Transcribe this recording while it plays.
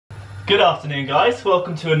Good afternoon guys,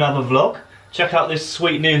 welcome to another vlog. Check out this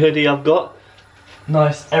sweet new hoodie I've got.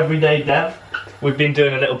 Nice everyday dev. We've been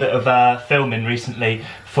doing a little bit of filming recently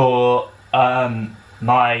for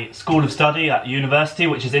my school of study at university,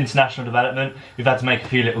 which is international development. We've had to make a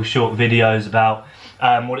few little short videos about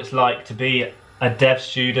what it's like to be a dev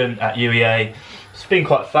student at UEA. It's been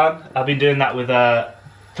quite fun. I've been doing that with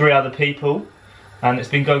 3 other people and it's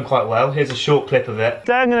been going quite well. Here's a short clip of it.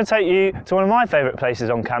 Today I'm going to take you to one of my favourite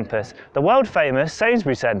places on campus, the world famous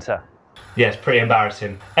Sainsbury's Centre. Yeah, it's pretty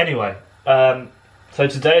embarrassing. Anyway, so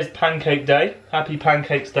today is Pancake Day. Happy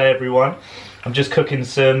Pancakes Day everyone. I'm just cooking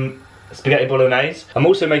some spaghetti bolognese. I'm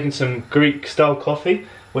also making some Greek style coffee,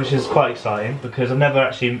 which is quite exciting because I've never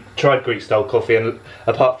actually tried Greek style coffee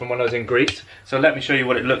apart from when I was in Greece. So let me show you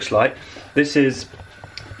what it looks like. This is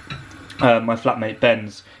my flatmate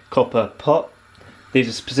Ben's copper pot. These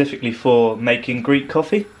are specifically for making Greek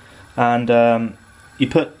coffee, and you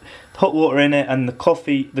put hot water in it and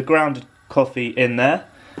the grounded coffee in there,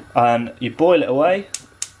 and you boil it away.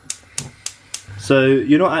 So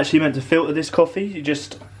you're not actually meant to filter this coffee, you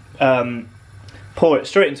just pour it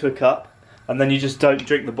straight into a cup, and then you just don't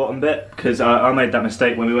drink the bottom bit, because I made that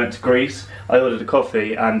mistake when we went to Greece. I ordered a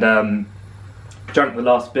coffee and drank the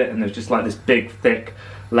last bit, and there's just like this big thick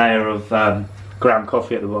layer of ground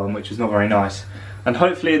coffee at the bottom, which was not very nice. And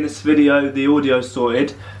hopefully in this video the audio's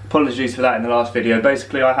sorted. Apologies for that in the last video.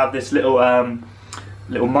 Basically I have this little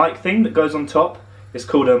little mic thing that goes on top. It's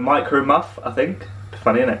called a micro muff, I think.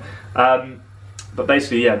 Funny, isn't it? But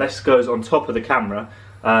basically, yeah, this goes on top of the camera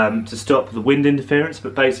to stop the wind interference,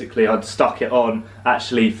 but basically I'd stuck it on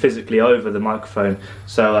actually physically over the microphone.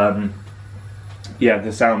 So yeah,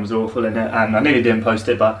 the sound was awful in it, and I nearly didn't post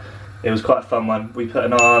it, but it was quite a fun one. We put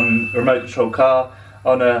an remote control car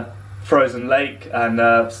on a frozen lake and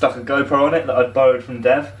stuck a GoPro on it that I'd borrowed from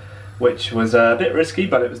Dev, which was a bit risky,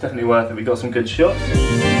 but it was definitely worth it. We got some good shots.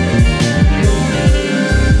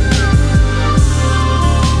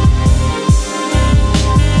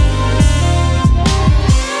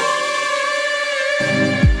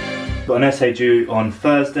 Got an essay due on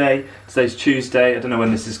Thursday. Today's Tuesday. I don't know when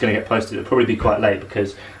this is going to get posted. It'll probably be quite late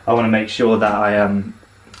because I want to make sure that I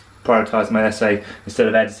prioritise my essay instead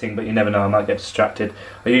of editing, but you never know, I might get distracted.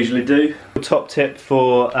 I usually do. Top tip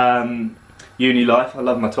for uni life, I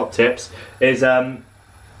love my top tips, is when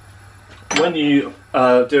you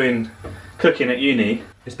are doing cooking at uni,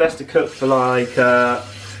 it's best to cook for like 4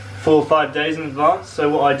 or 5 days in advance. So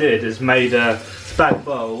what I did is made a spag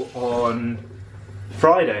bowl on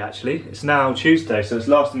Friday actually. It's now Tuesday, so it's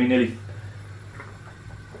lasted me nearly,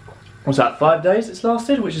 what's that, 5 days it's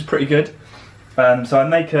lasted, which is pretty good. So I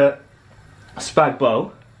make a spag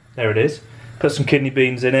bowl, there it is, put some kidney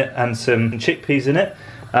beans in it and some chickpeas in it,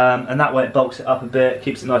 and that way it bulks it up a bit,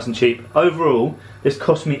 keeps it nice and cheap. Overall, this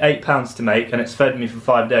cost me £8 to make and it's fed me for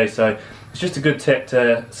 5 days, so it's just a good tip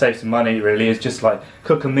to save some money really, is just like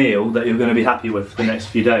cook a meal that you're going to be happy with for the next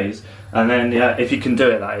few days, and then yeah, if you can do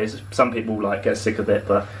it, that is. Some people like get sick of it,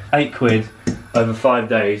 but £8 over 5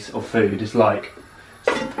 days of food is like,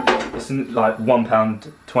 it's like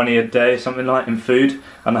 £1.20 a day, something like, in food.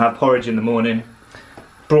 And I have porridge in the morning.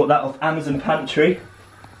 Brought that off Amazon Pantry.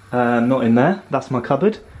 Not in there, that's my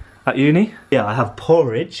cupboard at uni. Yeah, I have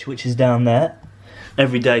porridge, which is down there,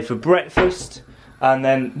 every day for breakfast. And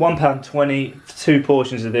then £1.20, 2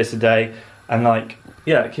 portions of this a day. And like,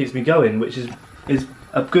 yeah, it keeps me going, which is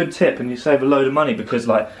a good tip, and you save a load of money because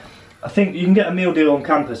like, I think you can get a meal deal on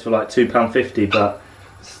campus for like £2.50, but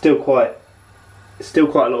it's still quite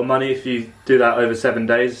a lot of money if you do that over 7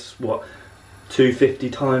 days. What,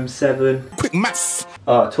 250 times 7? Quick maths.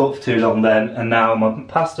 Oh, I talked for too long then, and now my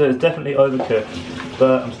pasta is definitely overcooked,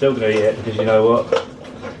 but I'm still going to eat it because you know what?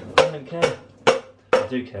 I don't care. I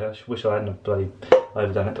do care. I wish I hadn't bloody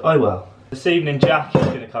overdone it, but oh well. This evening Jack is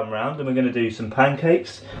going to come round and we're going to do some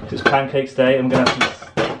pancakes. It's Pancakes Day and we're going to have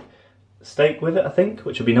some steak with it, I think,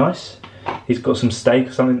 which will be nice. He's got some steak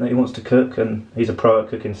or something that he wants to cook, and he's a pro at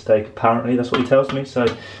cooking steak apparently, that's what he tells me, so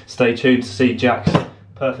stay tuned to see Jack's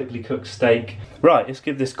perfectly cooked steak. Right, let's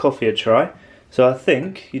give this coffee a try. So I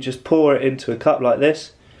think you just pour it into a cup like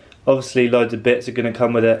this. Obviously loads of bits are going to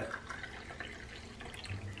come with it.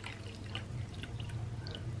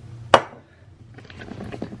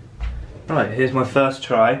 Right, here's my first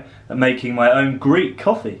try at making my own Greek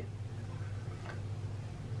coffee.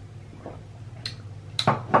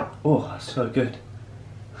 Oh, that's so good.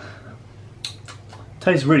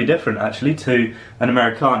 Tastes really different actually to an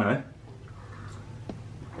Americano.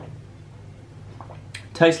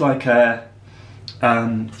 Tastes like a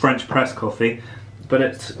French press coffee, but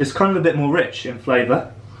it's kind of a bit more rich in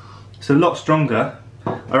flavour. It's a lot stronger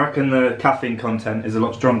I reckon the caffeine content is a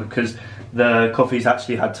lot stronger because the coffee's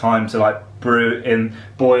actually had time to like boil in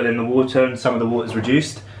the water, and some of the water's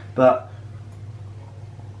reduced. But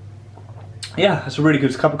yeah, that's a really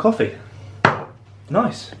good cup of coffee.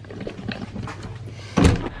 Nice.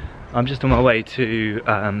 I'm just on my way to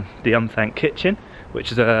the Unthanked Kitchen,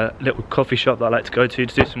 which is a little coffee shop that I like to go to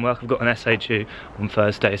do some work. I've got an SHU on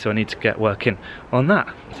Thursday, so I need to get working on that.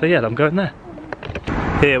 So yeah, I'm going there.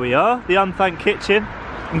 Here we are, the Unthanked Kitchen.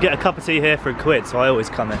 You can get a cup of tea here for £1, so I always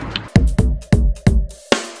come in.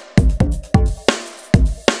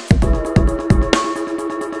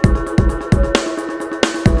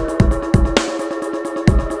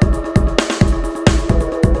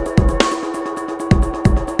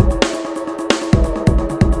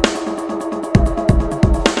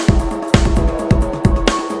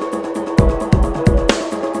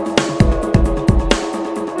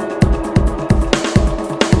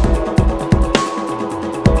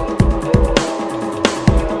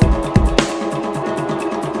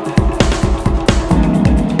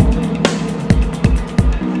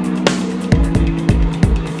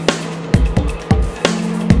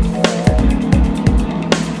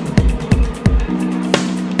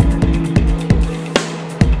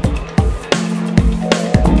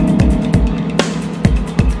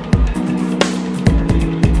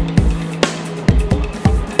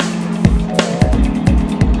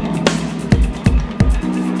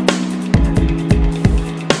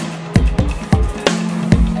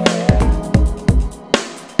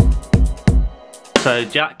 So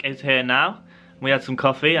Jack is here now. We had some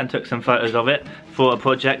coffee and took some photos of it for a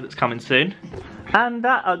project that's coming soon. And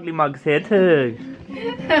that ugly mug's here too.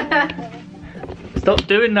 Stop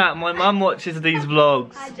doing that, my mum watches these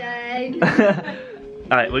vlogs. Hi Jane.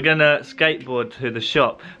 Alright, we're gonna skateboard to the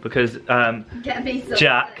shop because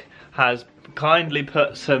Jack has kindly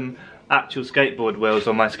put some actual skateboard wheels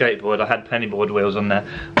on my skateboard. I had pennyboard wheels on there,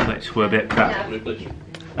 which were a bit crap.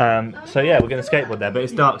 So yeah, we're going to skateboard there, but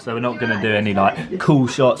it's dark, so we're not going to do any like cool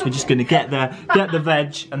shots. We're just going to get there, get the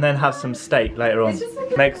veg, and then have some steak later on.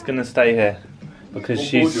 Meg's going to stay here because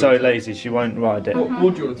she's so lazy she won't ride it.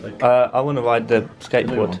 What do you want to take? I want to ride the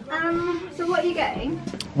skateboard. So what are you getting?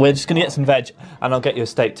 We're just going to get some veg, and I'll get you a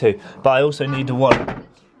steak too. But I also need a wallet.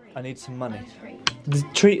 I need some money. The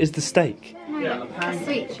treat is the steak. Yeah, a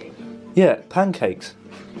sweet treat. Yeah, pancakes.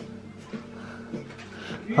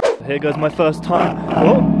 Here goes my first time.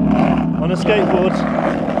 Oh, on a skateboard.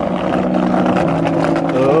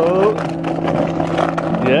 Oh,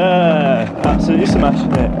 yeah, absolutely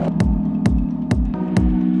smashing it.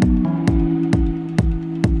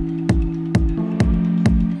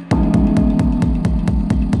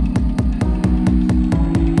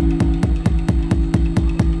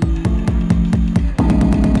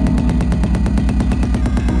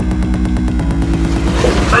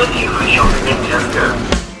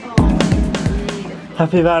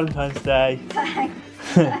 Happy Valentine's Day. Thanks.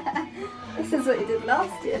 This is what you did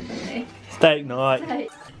last year for me. Steak night.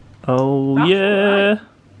 Steak. Oh That's yeah. right.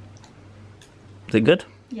 Is it good?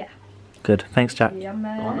 Yeah. Good. Thanks, Jack.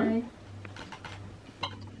 Yummy.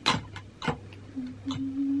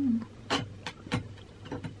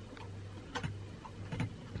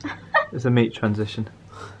 It's a meat transition.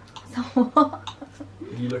 So what?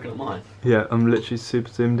 Are you looking at mine? Yeah, I'm literally super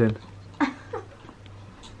zoomed in.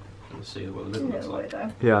 Let's see what the lid looks like.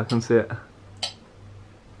 Yeah, I can see it.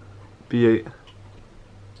 Beaut.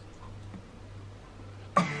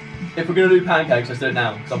 If we're going to do pancakes, let's do it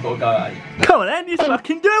now, because I've got to go at it. Come on then, you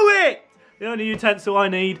fucking do it! The only utensil I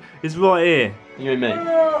need is right here. You and me.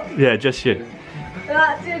 Oh, Yeah, just you.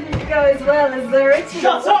 that didn't go as well as the original.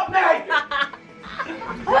 Shut up, mate!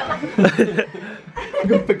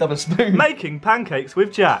 I picked up a spoon. Making pancakes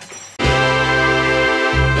with Jack.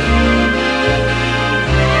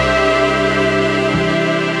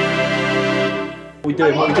 We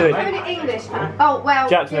do. What we doing? Only English, man. Oh well.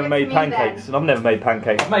 Jack's never made pancakes, and I've never made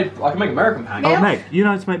pancakes. I can make American pancakes. Oh, mate, you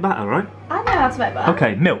know how to make batter, right? I know how to make butter.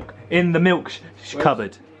 Okay, milk. In the milk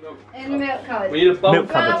cupboard. In the milk cupboard. We need a bowl. Milk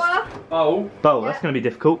cupboard. Flour. Bowl. Bowl, that's going to be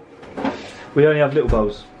difficult. We only have little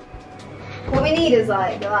bowls. What we need is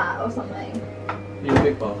like that or something. Need a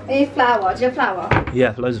big bowl. We need flour. Do you have flour?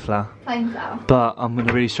 Yeah, loads of flour. Plain flour. But I'm going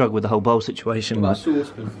to really struggle with the whole bowl situation. What about a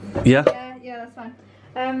saucepan? Yeah? Yeah, that's fine.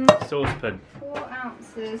 Saucepan. 4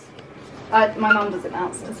 ounces. My mum does it in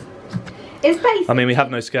ounces. It's basically. I mean, we have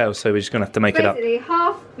no scales, so we're just going to have to make it up. Basically,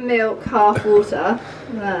 half milk, half water.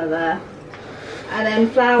 There. And then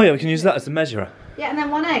flour. Oh yeah, we can use that as a measurer. Yeah, and then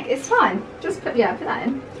 1 egg. It's fine. Just put that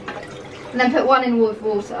in. And then put 1 in with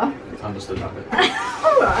water. Understood that bit.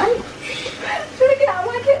 Alright. Do you want to get out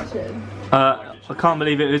of my kitchen? I can't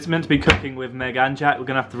believe it. It's meant to be cooking with Meg and Jack. We're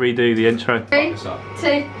gonna have to redo the intro. 3, 2,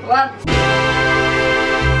 1.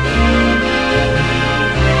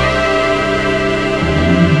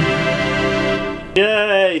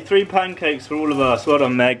 Yay! 3 pancakes for all of us. Well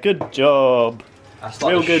done, Meg. Good job. That's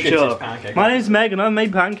like Real the good shittest job. pancake. My name's Meg and I've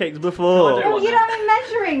made pancakes before. Oh, you don't be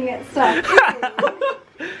measuring stuff.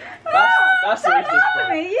 That's the Don't easiest laugh at part.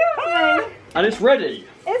 me, you at me. And it's ready.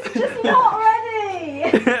 It's just not ready.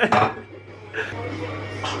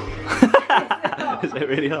 Is it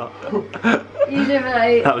really hot? You do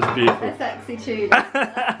it That was beautiful. a sexy tune.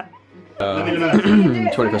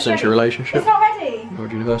 21st century relationship. It's not ready.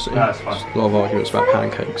 Old university. No, it's fine. Just a lot of arguments about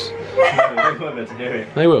pancakes. We won't be able to hear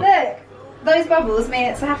it. They will. Look, those bubbles mean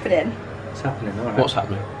it's happening. It's happening, alright. What's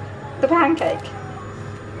happening? The pancake.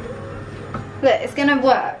 Look, it's gonna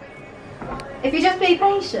work. If you just be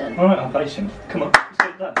patient. Alright, I'm patient. Come on, let's get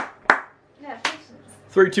it done. Yeah, patience.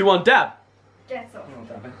 3, 2, 1, dab. Get off.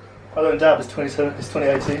 I don't dab, it's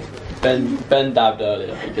 2018. Ben dabbed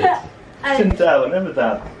earlier. He did. I didn't dab, I never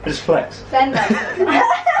dab. Just flex. Bend over.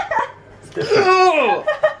 It's different.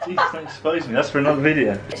 Jeez, don't expose me, that's for another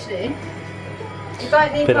video. Actually, you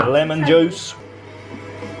don't need Bit of much lemon attention. juice.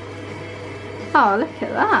 Oh, look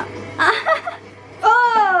at that.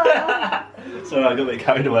 Oh! Sorry, I got a bit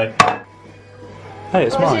carried away. Hey,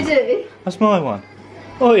 it's What mine. did you do? That's my one.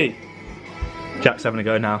 Oi! Jack's having a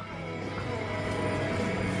go now.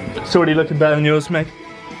 It's already looking better than yours, Meg.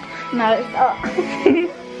 No, it's not. Do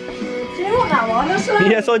you want that one? Or shall I?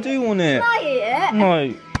 Yes, I do want it. Shall I eat it?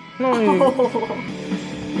 No. No.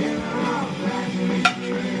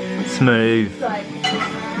 Smooth. It's like,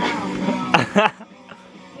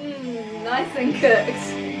 nice and cooked.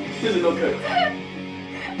 Is it not good?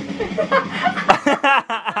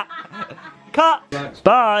 Cut.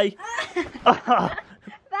 Bye.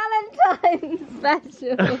 Valentine's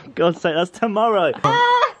special. God's sake, that's tomorrow.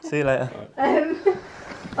 See you later.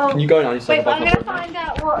 Oh, You go now. You say wait, I'm gonna find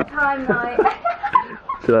out what time night.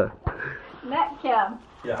 Sure. Next year.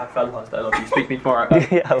 Yeah, have Valentine's Day. Love you. Speak to me tomorrow.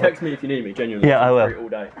 Yeah, I will. Text me if you need me. Genuinely. Yeah, I will. I'm free all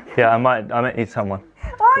day. Yeah, I might need someone.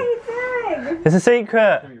 What are you doing? It's a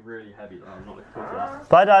secret. It's gonna be really heavy. Though. I'm not looking forward to that.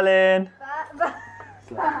 Bye, darling.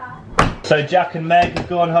 So Jack and Meg have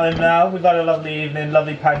gone home now. We've had a lovely evening,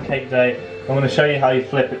 lovely pancake day. I'm going to show you how you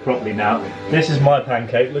flip it properly now. This is my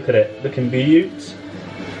pancake. Look at it, looking beaut.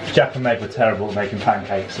 Jack and Meg were terrible at making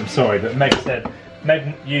pancakes. I'm sorry, but Meg said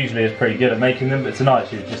Meg usually is pretty good at making them, but tonight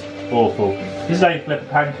she was just awful. This is how you flip a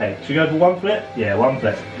pancake. Should we go for one flip? Yeah, one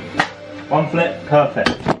flip. One flip, perfect.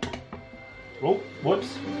 Oh,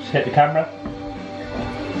 whoops! Just hit the camera.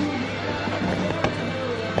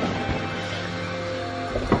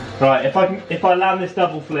 Right, if I land this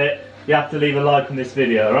double flip, you have to leave a like on this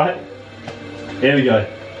video, alright? Here we go.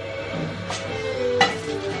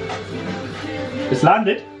 It's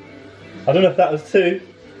landed. I don't know if that was 2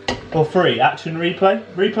 or 3. Action replay.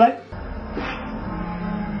 Replay.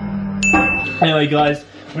 Anyway guys,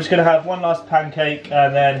 we're just going to have one last pancake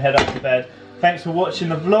and then head up to bed. Thanks for watching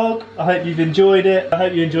the vlog. I hope you've enjoyed it. I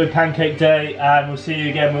hope you enjoyed Pancake Day and we'll see you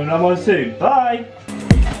again with another one soon. Bye!